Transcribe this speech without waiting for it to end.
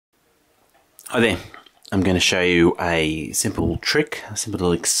Hi there, I'm going to show you a simple trick, a simple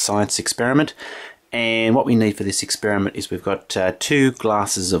little science experiment. And what we need for this experiment is we've got 2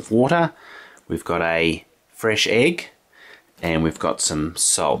 glasses of water, we've got a fresh egg, and we've got some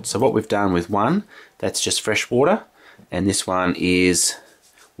salt. So what we've done with one, that's just fresh water, and this one is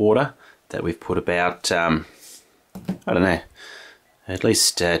water that we've put about, I don't know, at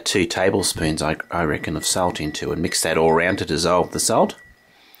least 2 tablespoons I reckon of salt into, and mix that all around to dissolve the salt.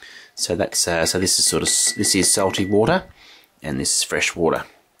 So that's so this is salty water, and this is fresh water.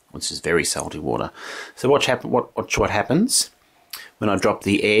 This is very salty water. So watch what happens when I drop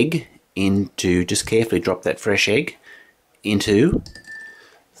the egg into, just carefully drop that fresh egg into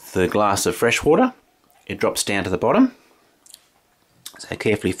the glass of fresh water. It drops down to the bottom. So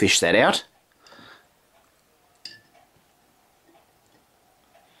carefully fish that out.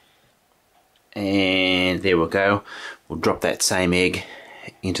 And there we go. We'll drop that same egg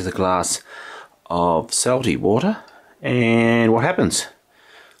into the glass of salty water, and what happens?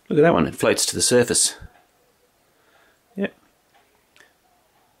 Look at that one, it floats to the surface. Yep.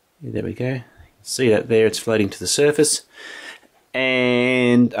 Yeah, there we go. See that there, it's floating to the surface,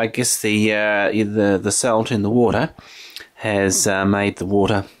 and I guess the salt in the water has made the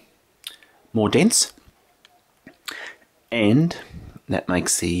water more dense, and that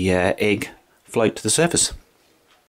makes the egg float to the surface.